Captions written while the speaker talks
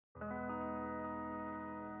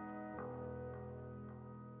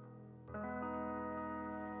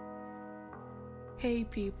Hey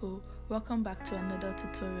people, welcome back to another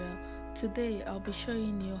tutorial. Today I'll be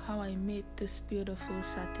showing you how I made this beautiful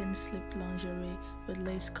satin slip lingerie with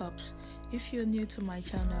lace cups. If you're new to my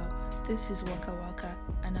channel, this is Waka Waka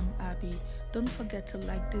and I'm Abby. Don't forget to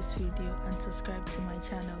like this video and subscribe to my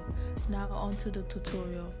channel. Now on to the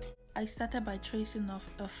tutorial. I started by tracing off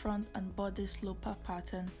a front and body sloper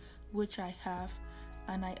pattern, which I have,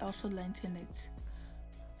 and I also lengthen it.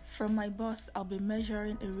 From my bust, I'll be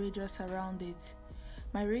measuring a radius around it.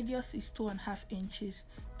 My radius is 2.5 inches,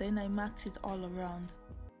 then I marked it all around.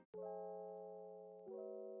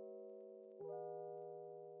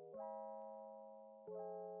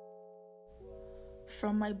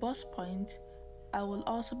 From my bust point, I will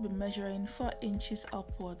also be measuring 4 inches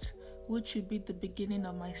upwards, which will be the beginning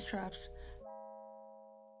of my straps.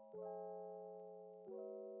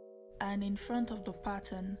 And in front of the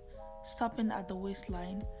pattern, stopping at the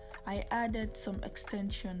waistline, I added some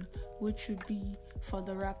extension, which would be for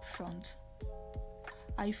the wrap front.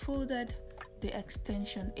 I folded the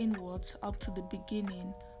extension inwards up to the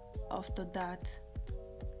beginning of the dart.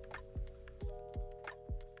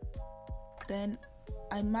 Then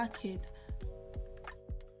I mark it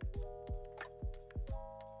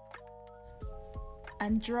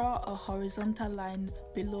and draw a horizontal line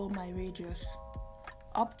below my radius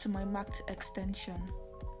up to my marked extension,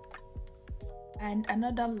 and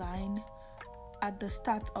another line at the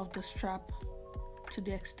start of the strap to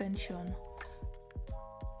the extension.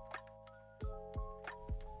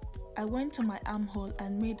 I went to my armhole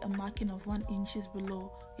and made a marking of 1 inch below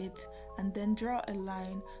it, and then draw a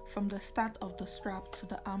line from the start of the strap to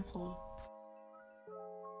the armhole.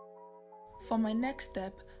 For my next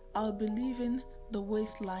step, I'll be leaving the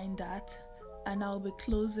waistline dart and I'll be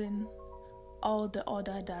closing all the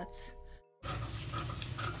other darts.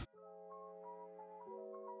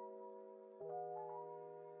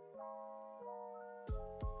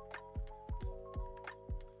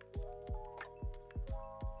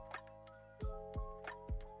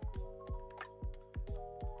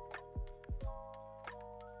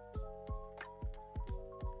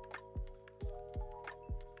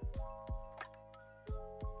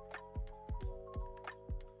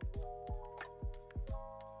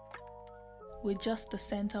 With just the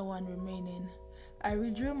center one remaining, I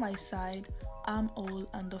redrew my side, armhole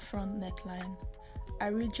and the front neckline. I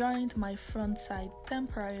rejoined my front side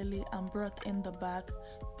temporarily and brought in the back,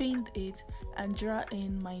 pinned it and drew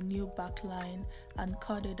in my new back line and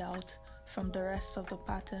cut it out from the rest of the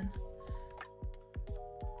pattern.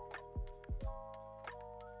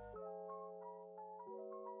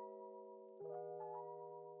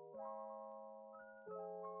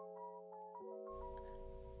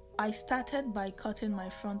 I started by cutting my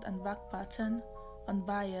front and back pattern on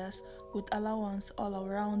bias with allowance all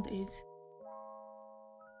around it.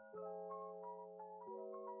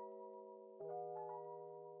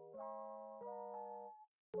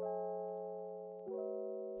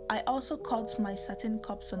 I also cut my satin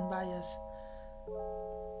cups on bias.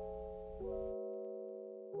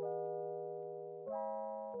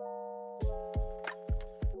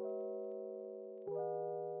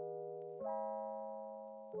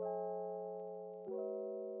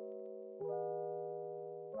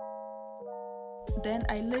 Then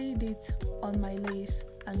I laid it on my lace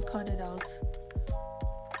and cut it out.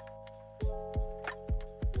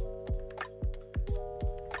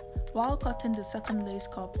 While cutting the second lace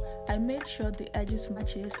cup, I made sure the edges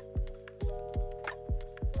matches,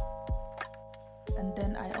 and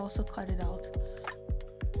then I also cut it out.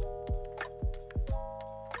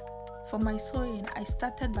 For my sewing, I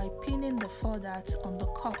started by pinning the 4 darts on the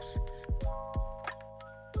cups.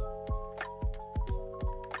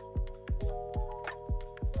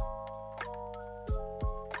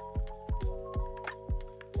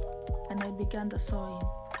 And I began the sewing.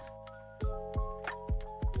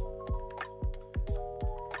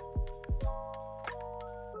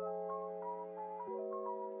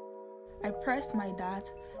 I pressed my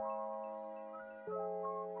dart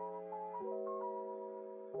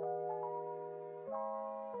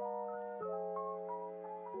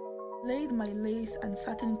laid my lace and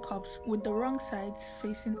satin cups with the wrong sides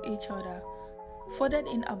facing each other, folded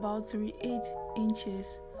in about 3/8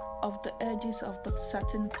 inches of the edges of the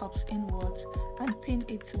satin cups inwards and pinned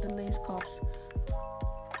it to the lace cups.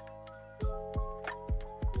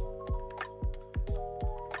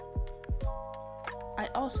 I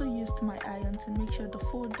also used my iron to make sure the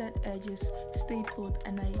folded edges stay put,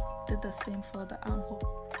 and I did the same for the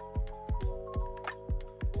armhole.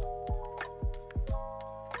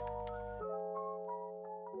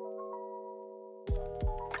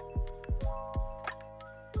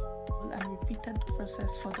 And repeated the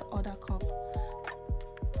process for the other cup.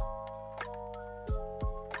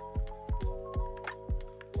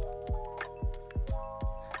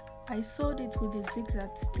 I sewed it with a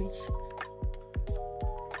zigzag stitch.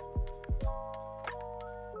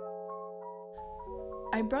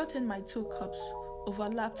 I brought in my 2 cups,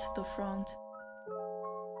 overlapped the front,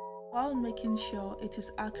 while making sure it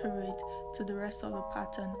is accurate to the rest of the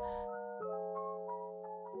pattern.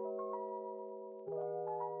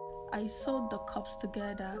 I sewed the cups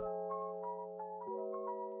together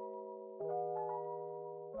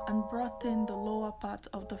and brought in the lower part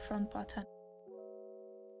of the front pattern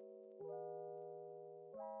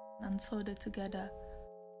and sewed it together.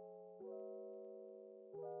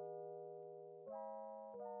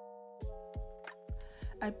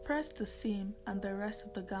 I pressed the seam and the rest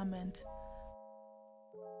of the garment.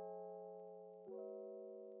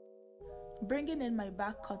 Bringing in my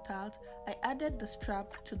back cutout, I added the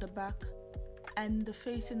strap to the back and the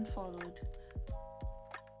facing followed.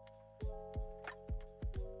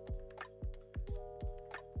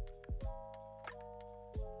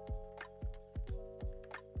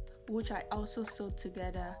 Which I also sewed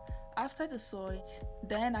together. After the sewing,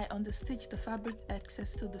 then I understitched the fabric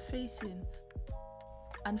excess to the facing,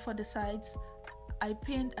 and for the sides, I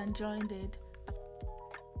pinned and joined it.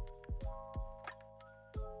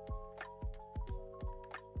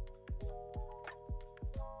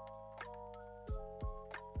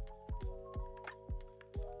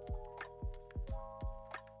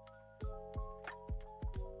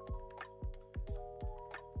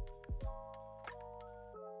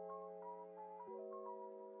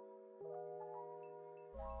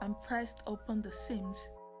 And pressed open the seams.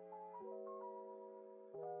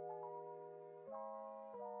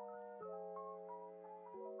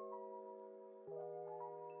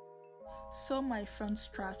 Sew my front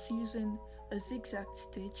straps using a zigzag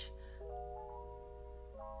stitch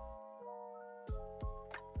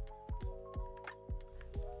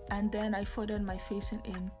and then I folded my facing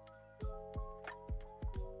in,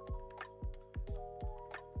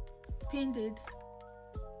 pinned it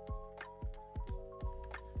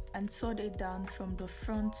and sewed it down from the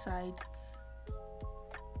front side,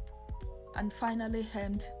 and finally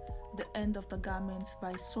hemmed the end of the garment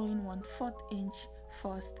by sewing 1/4 inch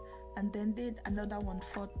first and then did another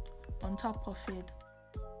 1/4 on top of it.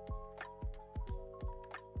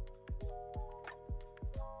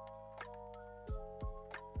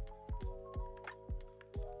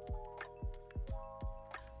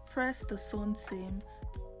 Press the sewn seam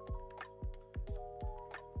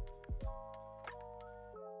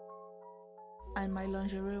and my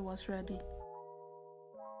lingerie was ready.